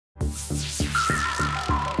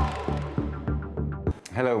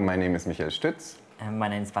Hello, my name is Stuetz. And my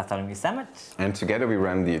name is Bartholomew Sammut. And together we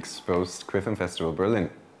run the XPOSED Queer Film Festival Berlin.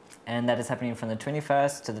 And that is happening from the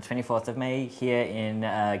 21st to the 24th of May here in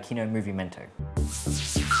Kino Movimento.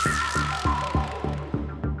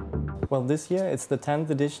 Well, this year it's the 10th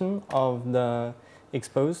edition of the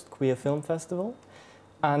XPOSED Queer Film Festival.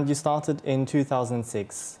 And you started in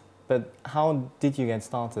 2006. But how did you get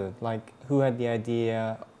started? Like, who had the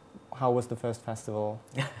idea? How was the first festival?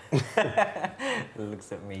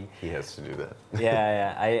 Looks at me. He has to do that.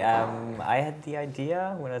 Yeah. I had the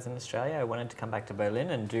idea when I was in Australia. I wanted to come back to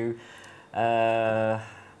Berlin and do a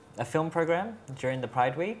film program during the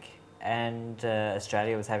Pride Week. And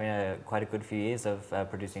Australia was having quite a good few years of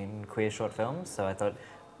producing queer short films. So I thought,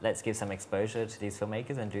 let's give some exposure to these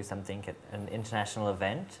filmmakers and do something at an international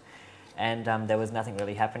event. And there was nothing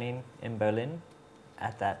really happening in Berlin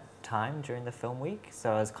at that time during the film week.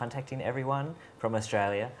 So I was contacting everyone from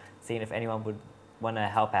Australia, seeing if anyone would want to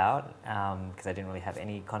help out, because I didn't really have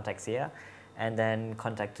any contacts here. And then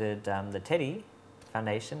contacted the Teddy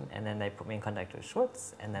Foundation, and then they put me in contact with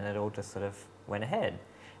Stuetz, and then it all just sort of went ahead.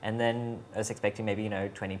 And then I was expecting maybe,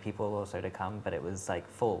 20 people or so to come, but it was like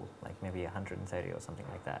full, like maybe 130 or something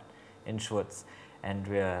like that in Stuetz. And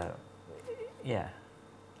we were,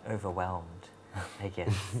 overwhelmed, I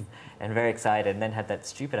guess, and very excited, and then had that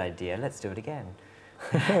stupid idea, let's do it again.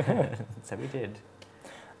 So we did.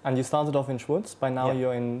 And you started off in Stuetz, by now Yep.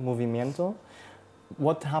 you're in Movimento.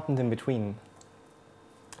 What happened in between?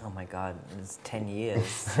 Oh my God, it's 10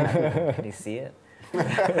 years. Can you see it?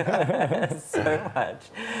 So much.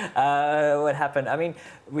 What happened? I mean,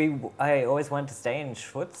 I always wanted to stay in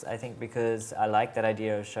Stuetz, I think, because I like that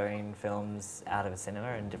idea of showing films out of a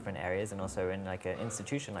cinema in different areas, and also in like an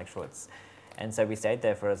institution like Stuetz. And so we stayed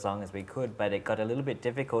there for as long as we could, but it got a little bit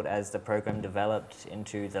difficult as the program developed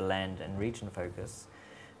into the land and region focus,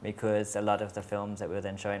 because a lot of the films that we were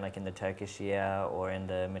then showing, like in the Turkish year or in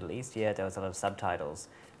the Middle East year, there was a lot of subtitles.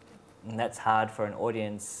 And that's hard for an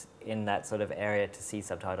audience in that sort of area to see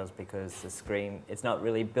subtitles, because the screen, it's not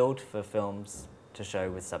really built for films to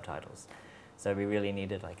show with subtitles. So we really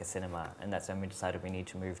needed like a cinema, and that's when we decided we need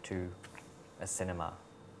to move to a cinema.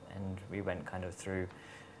 And we went kind of through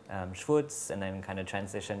Stuetz, and then kind of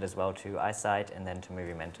transitioned as well to Eyesight, and then to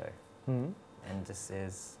Movimento. Mm-hmm. And this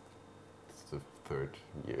is... It's the third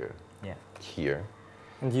year here.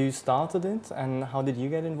 And you started it, and how did you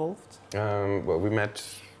get involved? Well, we met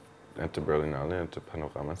at the Berlinale, at the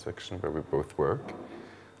Panorama section, where we both work.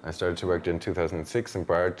 I started to work in 2006, and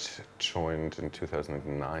Bart joined in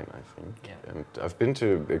 2009, I think. Yeah. And I've been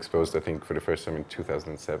to XPOSED, I think, for the first time in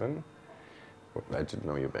 2007. Well, I didn't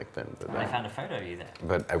know you back then. But I found a photo of you there.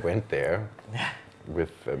 But I went there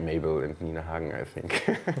with Mabel and Nina Hagen, I think.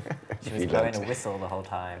 She was blowing a whistle the whole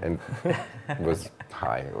time. And was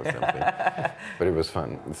high or something. But it was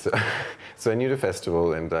fun. So I knew the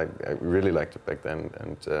festival, and I really liked it back then.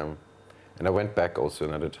 And I went back also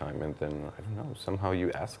another time, and then, I don't know, somehow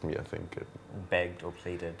you asked me, I think. Begged or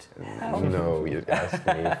pleaded? No, you asked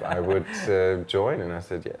me if I would join, and I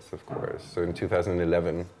said yes, of course. So in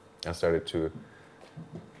 2011, I started to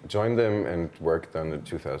join them and worked on the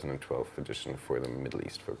 2012 edition for the Middle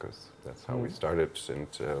East focus. That's how we started, and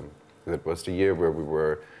that was the year where we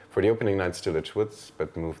were, for the opening night, still at Stuetz,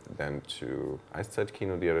 but moved then to Eiszeit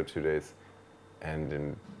Kino the other 2 days. And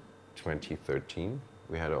in 2013,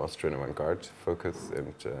 we had an Austrian avant-garde focus,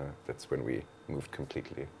 and that's when we moved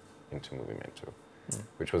completely into Movimento,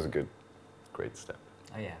 which was a great step.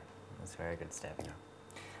 Oh yeah, that's a very good step. Yeah.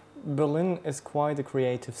 Berlin is quite a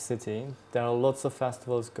creative city. There are lots of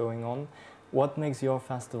festivals going on. What makes your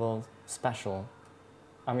festival special?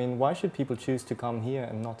 I mean, why should people choose to come here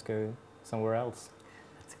and not go somewhere else?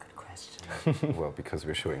 That's a good question. Well, because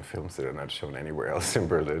we're showing films that are not shown anywhere else in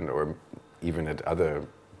Berlin, or even at other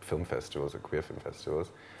film festivals or queer film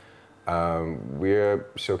festivals. We're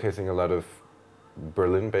showcasing a lot of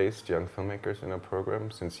Berlin-based young filmmakers in our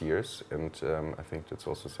program since years, and I think that's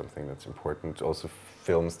also something that's important. Also,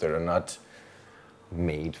 films that are not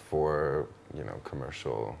made for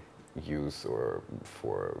commercial use or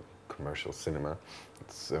for commercial cinema.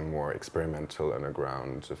 It's a more experimental,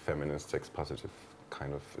 underground, feminist, sex-positive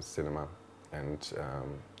kind of cinema, and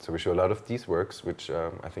so we show a lot of these works, which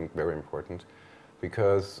I think very important,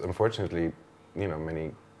 because unfortunately,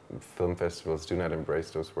 many film festivals do not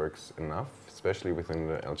embrace those works enough, especially within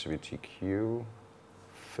the LGBTQ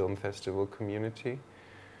film festival community.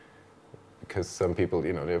 Because some people,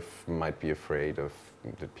 they might be afraid of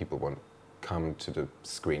that people won't come to the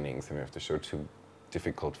screenings and we have to show too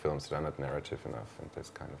difficult films that are not narrative enough and those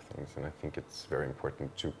kind of things. And I think it's very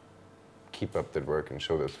important to keep up that work and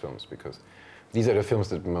show those films, because these are the films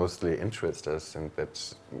that mostly interest us and that,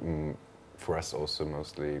 for us, also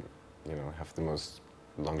mostly, you know, have the most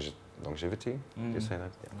longevity. Do you say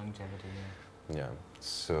that? Yeah. Longevity, yeah. Yeah,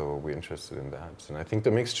 so we're interested in that. And I think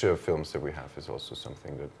the mixture of films that we have is also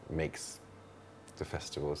something that makes the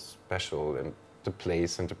festival special, and the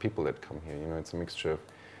place and the people that come here. You know, it's a mixture of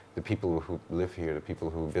the people who live here, the people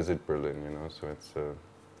who visit Berlin, you know. So it's,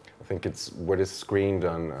 I think it's what is screened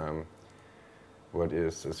on, what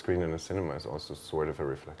is screened in a cinema is also sort of a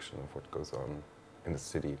reflection of what goes on in the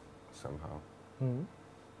city somehow. Mm-hmm.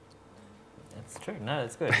 It's true. No,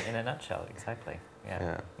 it's good. In a nutshell, exactly.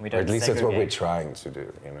 Yeah. We don't, or at least that's what we're trying to do,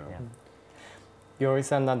 you know. Yeah. You already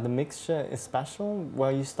said that the mixture is special.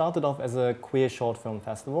 Well, you started off as a queer short film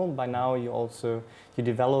festival. By now you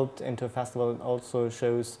developed into a festival that also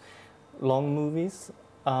shows long movies.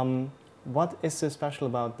 What is so special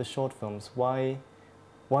about the short films? Why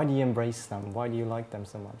do you embrace them? Why do you like them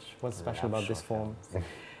so much? What's special about this form?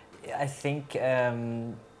 I think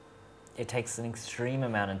it takes an extreme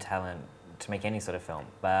amount of talent to make any sort of film,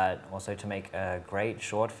 but also to make a great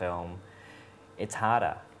short film, it's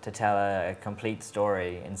harder to tell a complete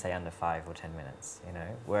story in, say, under 5 or 10 minutes, you know?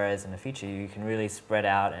 Whereas in the future, you can really spread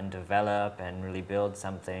out and develop and really build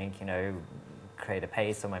something, you know, create a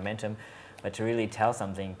pace or momentum. But to really tell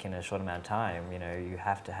something in a short amount of time, you know, you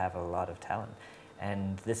have to have a lot of talent.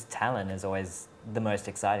 And this talent is always the most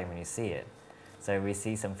exciting when you see it. So we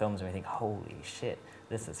see some films and we think, holy shit,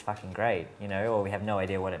 this is fucking great, you know, or we have no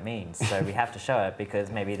idea what it means. So we have to show it, because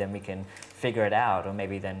maybe then we can figure it out, or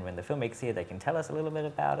maybe then when the filmmakers here, they can tell us a little bit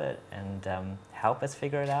about it and help us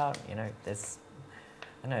figure it out. You know,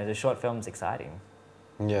 I know, the short film's exciting.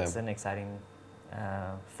 Yeah. It's an exciting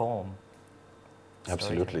form.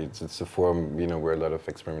 Absolutely, it's a form, you know, where a lot of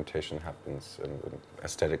experimentation happens, and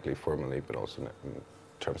aesthetically, formally, but also in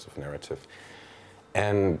terms of narrative.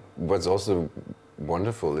 And what's also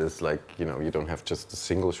wonderful is, like, you know, you don't have just the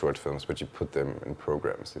single short films, but you put them in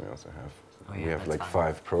programs. You know, so we have like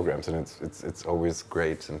fun. 5 programs, and it's always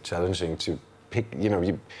great and challenging to pick. You know,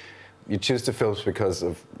 you choose the films because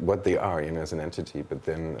of what they are, you know, as an entity. But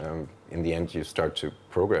then in the end, you start to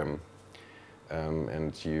program,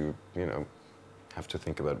 and you know, have to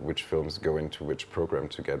think about which films go into which program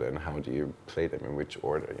together, and how do you play them in which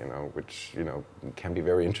order. You know, which, you know, can be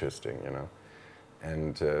very interesting. You know.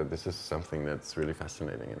 And this is something that's really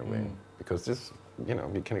fascinating in a way, because this, you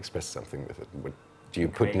know, you can express something with it. What do you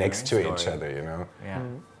put next to each other, you know? Yeah.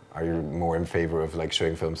 Are you more in favor of, like,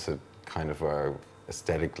 showing films that kind of are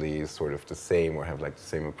aesthetically sort of the same, or have like the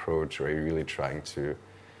same approach, or are you really trying to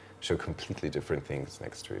show completely different things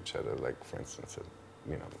next to each other? Like, for instance,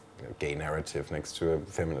 a gay narrative next to a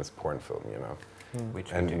feminist porn film, you know?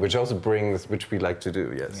 Which also brings, which we like to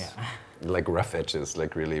do, yes. Yeah. Like rough edges,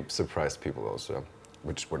 like really surprise people also,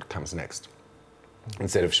 what comes next,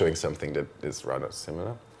 instead of showing something that is rather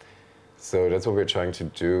similar. So that's what we're trying to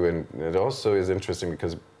do, and it also is interesting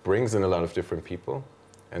because it brings in a lot of different people,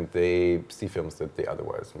 and they see films that they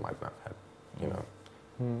otherwise might not have, you know.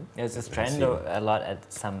 There's this trend a lot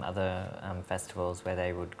at some other festivals where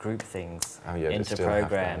they would group things into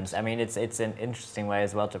programs. I mean, it's an interesting way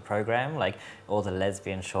as well to program, like all the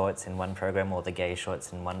lesbian shorts in one program, or the gay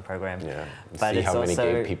shorts in one program. Yeah, but see how many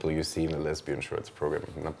gay people you see in the lesbian shorts program.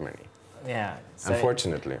 Not many. Yeah. So,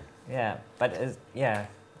 unfortunately. Yeah, but yeah,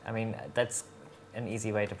 I mean, that's an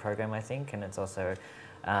easy way to program, I think, and it's also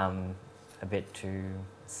a bit too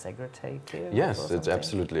segregative. Yes, it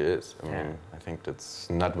absolutely is. I mean, I think that's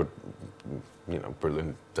not what, you know,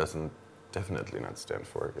 Berlin doesn't definitely not stand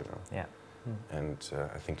for, you know. Yeah. And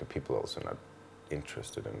I think the people are also not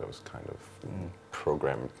interested in those kind of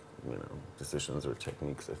program, you know, decisions or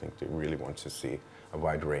techniques. I think they really want to see a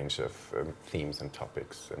wide range of themes and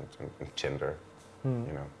topics and gender,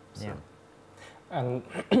 you know. So. Yeah.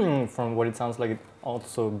 And from what it sounds like, it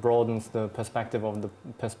also broadens the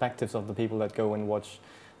perspectives of the people that go and watch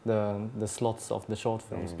the slots of the short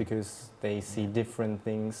films, because they see different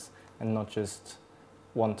things and not just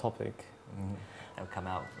one topic. They'll come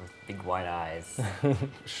out with big wide eyes.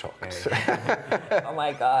 Shocked. Oh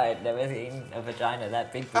my God, never seen a vagina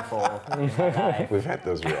that big before in my life. We've had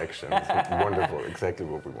those reactions. Wonderful, exactly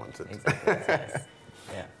what we wanted. Exactly, yes.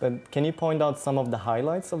 Yeah. But can you point out some of the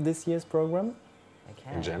highlights of this year's program? I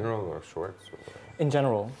can. In general or shorts? Or in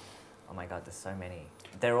general. Oh my God, there's so many.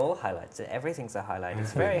 They're all highlights. Everything's a highlight.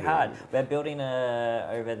 It's very hard. We're building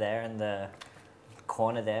over there in the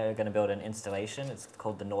corner there, we're going to build an installation. It's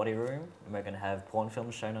called the Naughty Room, and we're going to have porn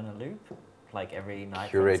films shown on a loop, like every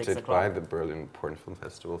night from 6 o'clock. Curated by the Berlin Porn Film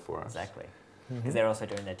Festival for us. Exactly. Because they're also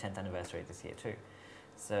doing their 10th anniversary this year too.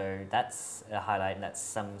 So that's a highlight, and that's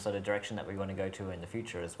some sort of direction that we want to go to in the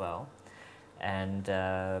future as well. And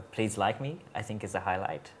Please Like Me, I think, is a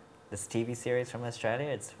highlight. This TV series from Australia,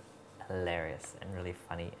 it's hilarious and really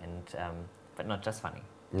funny, and but not just funny.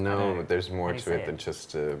 No, there's more to it than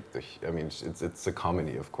just I mean, it's a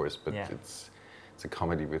comedy, of course, but it's a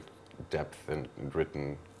comedy with depth and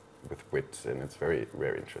written with wit, and it's very,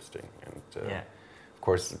 very interesting. And of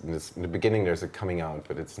course, in the beginning, there's a coming out,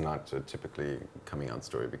 but it's not a typically coming out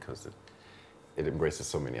story because it embraces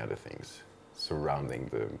so many other things surrounding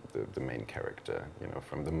the main character. You know,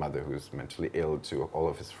 from the mother who's mentally ill to all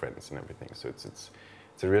of his friends and everything. So it's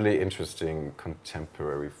a really interesting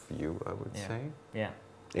contemporary view, I would say. Yeah.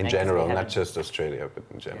 In general, not just Australia, but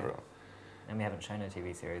in general. Yeah. And we haven't shown a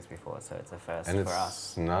TV series before, so it's a first and for us.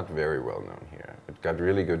 It's not very well known here. It got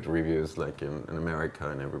really good reviews, like in America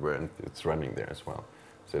and everywhere, and it's running there as well.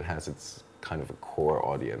 So it has its kind of a core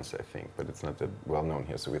audience, I think, but it's not that well known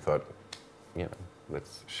here. So we thought, you know,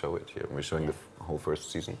 let's show it here. We're showing the whole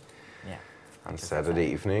first season on Saturday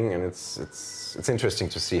evening, and it's interesting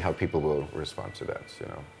to see how people will respond to that. You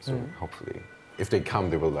know, so hopefully, if they come,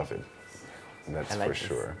 they will love it. That's for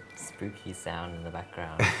sure. Spooky sound in the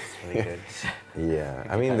background. It's really good. Yeah,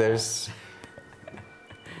 I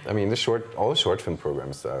mean, all short film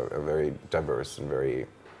programs are very diverse and very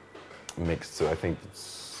mixed. So I think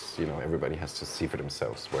you know, everybody has to see for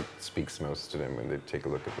themselves what speaks most to them when they take a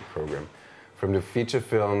look at the program. From the feature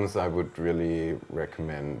films, I would really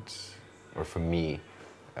recommend, or for me,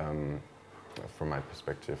 from my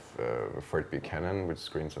perspective, Fort Buchanan, which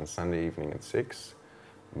screens on Sunday evening at 6.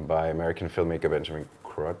 By American filmmaker Benjamin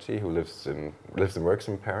Crotti, who lives and works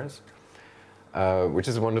in Paris, which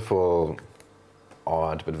is a wonderful,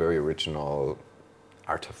 odd but very original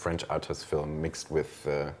French art house film mixed with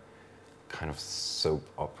kind of soap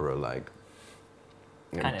opera-like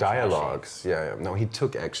dialogues. Yeah, no, he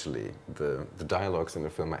took actually the dialogues in the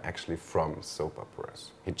film are actually from soap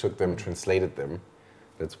operas. He took them, translated them.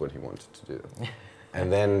 That's what he wanted to do, and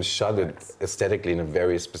then shot it aesthetically in a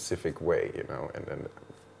very specific way. You know, and then.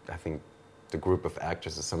 I think the group of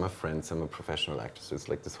actors, some are friends, some are professional actors. So it's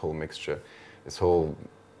like this whole mixture, this whole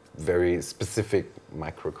very specific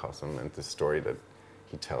microcosm, and the story that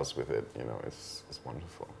he tells with it, you know, is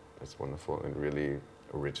wonderful. It's wonderful and really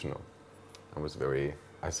original. I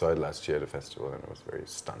saw it last year at the festival, and I was very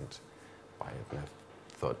stunned by it, and I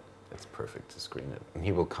thought it's perfect to screen it. And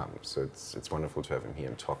he will come, so it's wonderful to have him here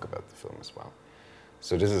and talk about the film as well.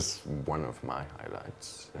 So this is one of my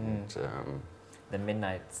highlights. And, the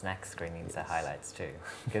midnight snack screenings are highlights too,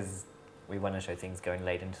 because we want to show things going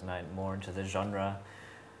late into night, more into the genre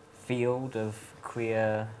field of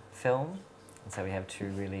queer film. And so we have two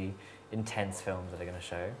really intense films that are going to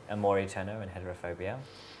show, Amor Eterno and Heterophobia.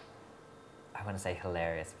 I want to say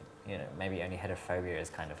hilarious, but you know, maybe only Heterophobia is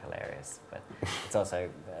kind of hilarious, but it's also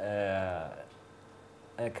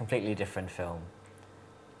a completely different film.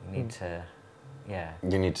 You need to... Yeah.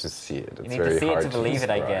 You need to see it. It's you need very to see hard it to believe it,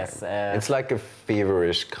 I guess. It's like a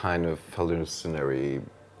feverish kind of hallucinatory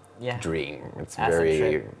dream. It's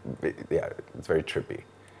it's very trippy.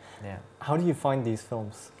 Yeah. How do you find these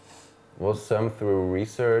films? Well, some through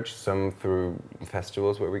research, some through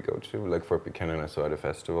festivals where we go to. Like Fort Buchanan, I saw at a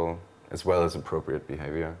festival, as well as Appropriate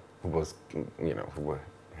Behavior, who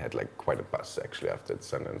had like quite a buzz actually after its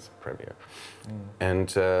Sundance premiere.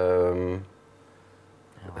 And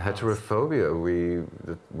Heterophobia,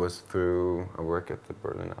 that was through a work at the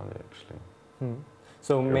Berlinale, actually.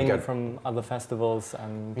 So mainly from other festivals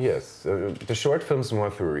and... Yes, the short films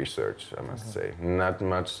more through research, I must say. Not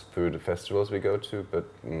much through the festivals we go to, but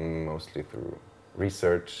mostly through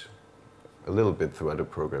research, a little bit through other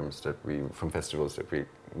programs from festivals that we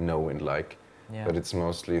know and like. Yeah. But it's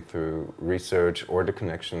mostly through research or the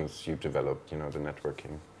connections you develop, you know, the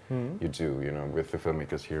networking. You do, you know, with the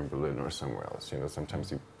filmmakers here in Berlin or somewhere else. You know,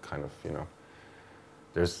 sometimes you kind of, you know,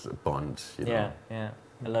 there's a bond, you know. Yeah.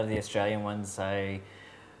 A lot of the Australian ones I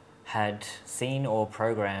had seen or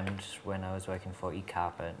programmed when I was working for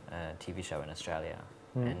eCarpet, a TV show in Australia.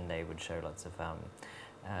 And they would show lots of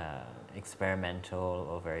experimental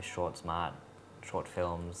or very smart short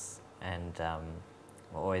films. And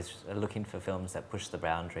we're always looking for films that push the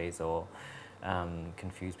boundaries or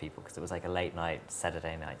confuse people, because it was like a late night,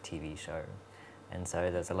 Saturday night TV show. And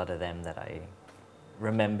so there's a lot of them that I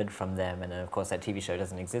remembered from them, and then of course that TV show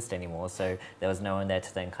doesn't exist anymore, so there was no one there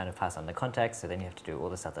to then kind of pass on the context, so then you have to do all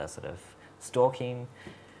this other sort of stalking,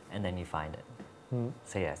 and then you find it.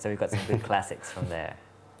 So yeah, so we've got some good classics from there.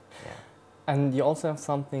 Yeah. And you also have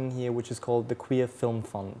something here which is called the Queer Film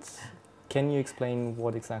Fund. Can you explain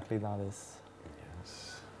what exactly that is?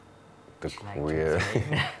 The queer...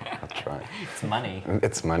 I'll try. It's money.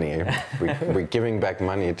 It's money. We're giving back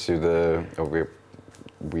money to the.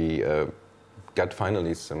 We got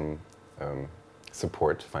finally some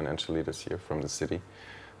support financially this year from the city,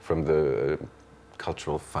 from the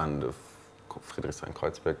cultural fund of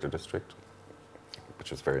Friedrichshain-Kreuzberg, the district,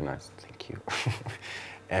 which was very nice. Thank you.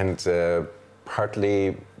 And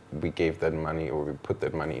partly we gave that money, or we put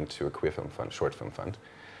that money into a queer film fund, short film fund,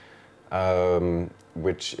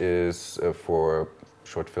 which is for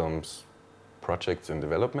short films projects in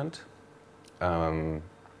development.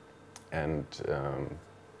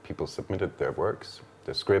 People submitted their works,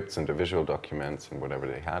 the scripts and the visual documents and whatever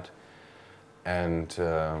they had. And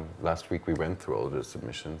last week we went through all the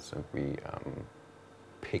submissions and we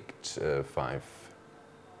picked 5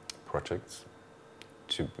 projects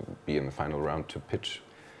to be in the final round to pitch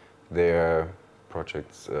their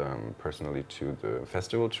projects personally to the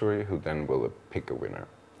festival jury, who then will pick a winner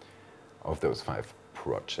of those 5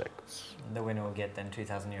 projects. The winner will get then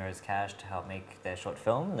 €2,000 cash to help make their short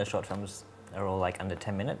film. The short films are all like under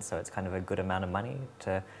 10 minutes, so it's kind of a good amount of money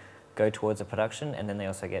to go towards a production. And then they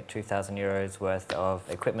also get €2,000 worth of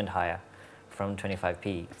equipment hire from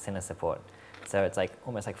 25p Cine Support. So it's like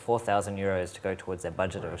almost like €4,000 to go towards their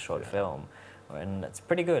budget of a short film. And it's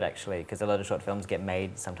pretty good actually, because a lot of short films get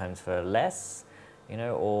made sometimes for less, you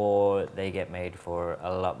know, or they get made for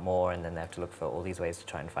a lot more, and then they have to look for all these ways to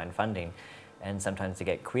try and find funding. And sometimes to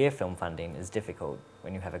get queer film funding is difficult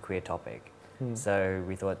when you have a queer topic. So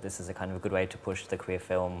we thought this is a kind of a good way to push the queer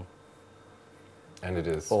film and it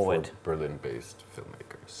is forward. For Berlin-based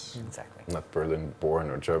filmmakers. Exactly. Not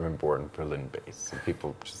Berlin-born or German-born, Berlin-based. So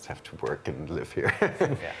people just have to work and live here.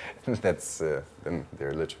 Yeah. That's then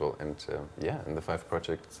they're eligible. And yeah, and the 5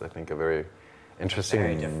 projects I think are very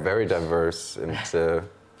interesting, very diverse, and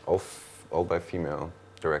all by female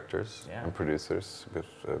directors and producers with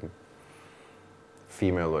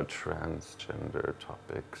female or transgender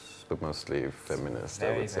topics, but mostly feminist,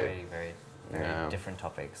 I would say. Very different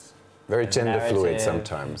topics. Very The gender fluid narrative.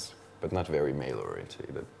 sometimes, but not very male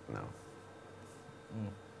orientated, no.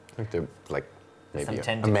 I think they're like maybe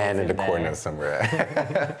a man in the corner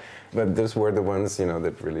somewhere. But those were the ones, you know,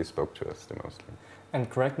 that really spoke to us the mostly. And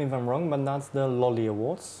correct me if I'm wrong, but that's the Lolly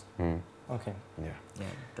Awards? Okay. Yeah,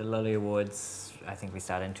 the Lolly Awards, I think we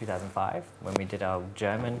started in 2005 when we did our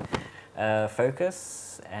German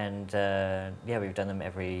focus, and yeah, we've done them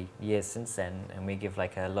every year since then, and we give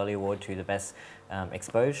like a Lolly Award to the best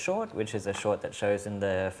exposed short, which is a short that shows in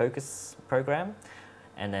the focus program,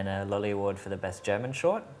 and then a Lolly Award for the best German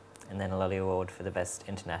short, and then a Lolly Award for the best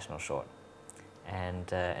international short. And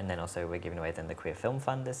then also we're giving away then the Queer Film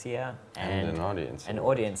Fund this year, and an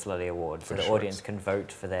audience Lolly Award, so the shorts. audience can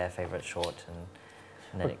vote for their favorite short,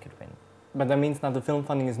 and then it could win. But that means that the film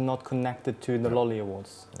funding is not connected to the Lolly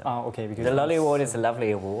Awards. No. Ah, okay. Because The Lolly Award is a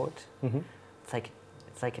lovely award. Mm-hmm. It's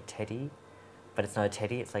like a teddy, but it's not a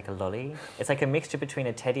teddy. It's like a lolly. It's like a mixture between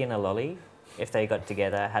a teddy and a lolly. If they got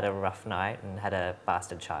together, had a rough night, and had a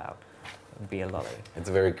bastard child, it would be a lolly. It's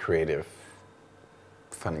a very creative,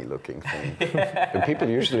 funny-looking thing. that people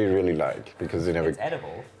usually really like because they never. It's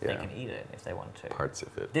edible. Yeah. They can eat it if they want to. Parts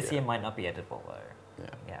of it. This year might not be edible though.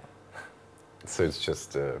 Yeah. Yeah. So it's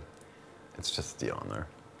just the honor.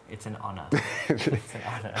 It's an honor. It's an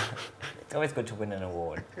honor. It's always good to win an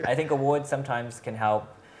award. I think awards sometimes can help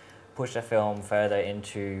push a film further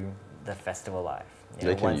into the festival life. You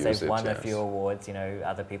know, once they've won a few awards, you know,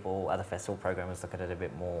 other festival programmers look at it a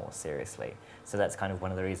bit more seriously. So that's kind of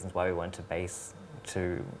one of the reasons why we want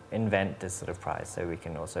to invent this sort of prize, so we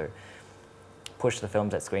can also push the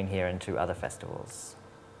films that screen here into other festivals.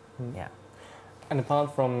 Yeah. And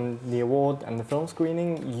apart from the award and the film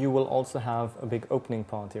screening, you will also have a big opening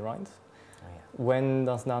party, right? Oh, yeah. When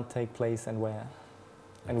does that take place and where?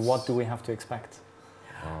 And what do we have to expect?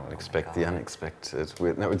 Oh, expect the unexpected.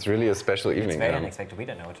 No, it's really a special evening. It's very unexpected. We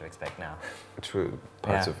don't know what to expect now. True.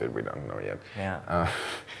 Parts of it we don't know yet. Yeah.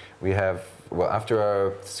 We have, well, after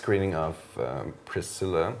our screening of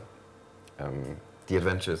Priscilla, The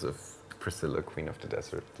Adventures of Priscilla, Queen of the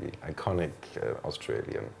Desert, the iconic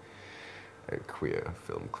Australian queer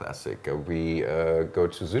film classic, we go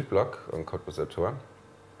to Südblock on Cottbuser Tor,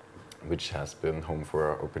 which has been home for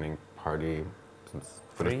our opening party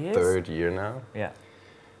for the 3rd year now. Yeah.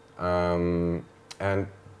 And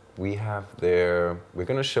we have there, we're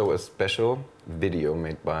going to show a special video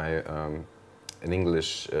made by an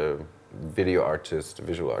English video artist,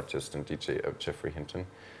 visual artist and DJ, Jeffrey Hinton,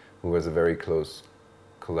 who was a very close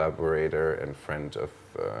collaborator and friend of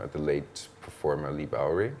the late performer Lee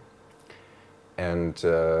Bowery. And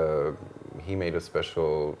he made a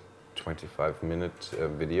special 25-minute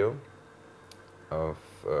video of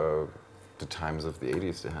the times of the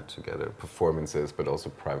 80s they had together, performances, but also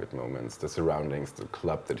private moments, the surroundings, the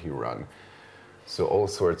club that he ran. So all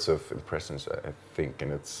sorts of impressions, I think,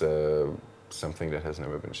 and it's something that has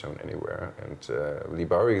never been shown anywhere. And Lee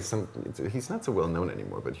Bowery is he's not so well known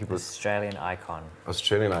anymore, but he was Australian icon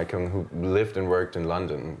who lived and worked in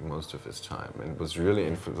London most of his time and was really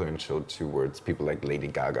influential towards people like Lady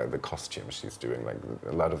Gaga, the costumes she's doing. Like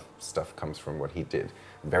a lot of stuff comes from what he did.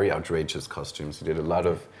 Very outrageous costumes. He did a lot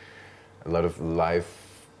of live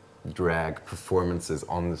drag performances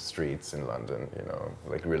on the streets in London, you know,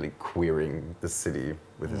 like really queering the city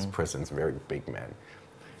with his presence. Very big man.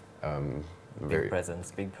 Big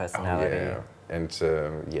presence, big personality. Oh, yeah. And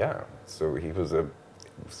so he was a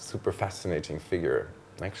super fascinating figure.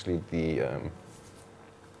 Actually, the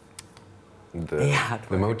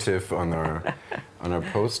motif on our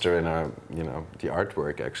poster and our, you know, the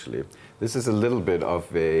artwork, actually, this is a little bit of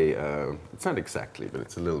a it's not exactly, but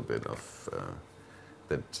it's a little bit of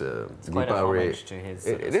that it's quite a homage to his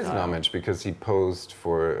it is an homage because he posed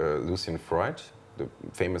for Lucien Freud, the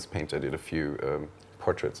famous painter. Did a few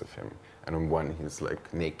portraits of him, and on one he's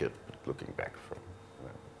like naked looking back from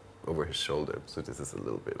over his shoulder. So this is a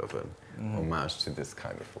little bit of an homage to this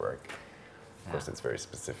kind of work. Of course, it's very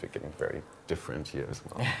specific and very different here as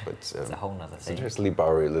well. But it's a whole nother thing. So there's Lee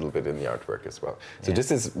Bowery a little bit in the artwork as well. So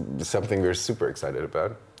this is something we're super excited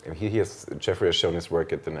about. And Jeffrey has shown his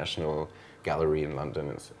work at the National Gallery in London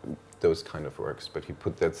and those kind of works, but he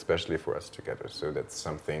put that specially for us together. So that's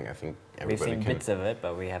something I think everybody We've seen bits of it,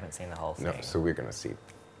 but we haven't seen the whole thing. No, so we're going to see it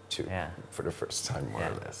too for the first time, more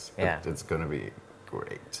or less. But it's going to be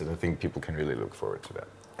great. And I think people can really look forward to that.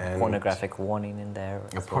 And pornographic warning in there.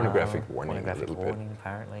 A pornographic warning. Pornographic warning,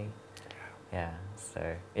 apparently. Yeah.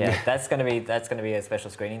 So that's going to be a special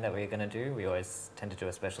screening that we're going to do. We always tend to do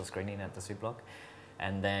a special screening at the Soup Block,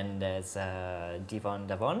 and then there's Divon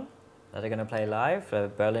Davon that are going to play live, a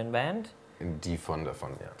Berlin band. Divon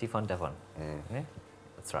Davon, yeah. Divon Davon. Yeah,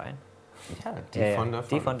 that's right. Yeah, Divon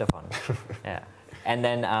Davon. Divon Davon. Yeah. And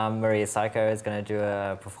then Maria Psycho is going to do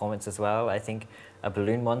a performance as well. I think a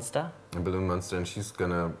balloon monster. A balloon monster, and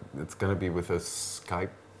it's gonna be with a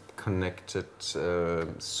Skype connected.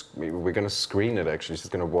 We're gonna screen it actually. She's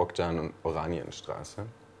gonna walk down on Oranienstraße.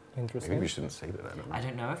 Interesting. Maybe we shouldn't say that. I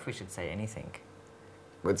don't know if we should say anything.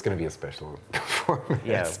 But it's gonna be a special performance.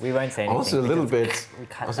 Yeah, we won't say anything. Also a little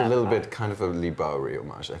bit, kind of a Lee Bowery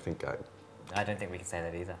homage. I don't think we can say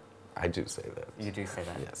that either. I do say that. You do say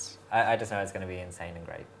that? Yes. I just know it's going to be insane and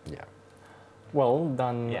great. Yeah. Well,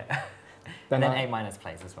 then... Yeah. And then A-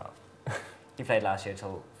 plays as well. He played last year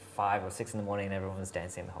till 5 or 6 in the morning and everyone was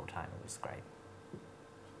dancing the whole time. It was great.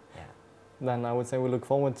 Yeah. Then I would say we look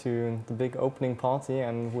forward to the big opening party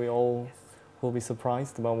and we all will be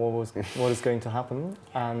surprised about what is going to happen.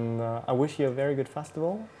 And I wish you a very good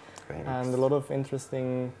festival. Thanks. And a lot of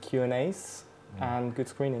interesting Q&As and good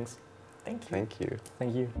screenings. Thank you. Thank you.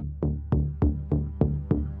 Thank you.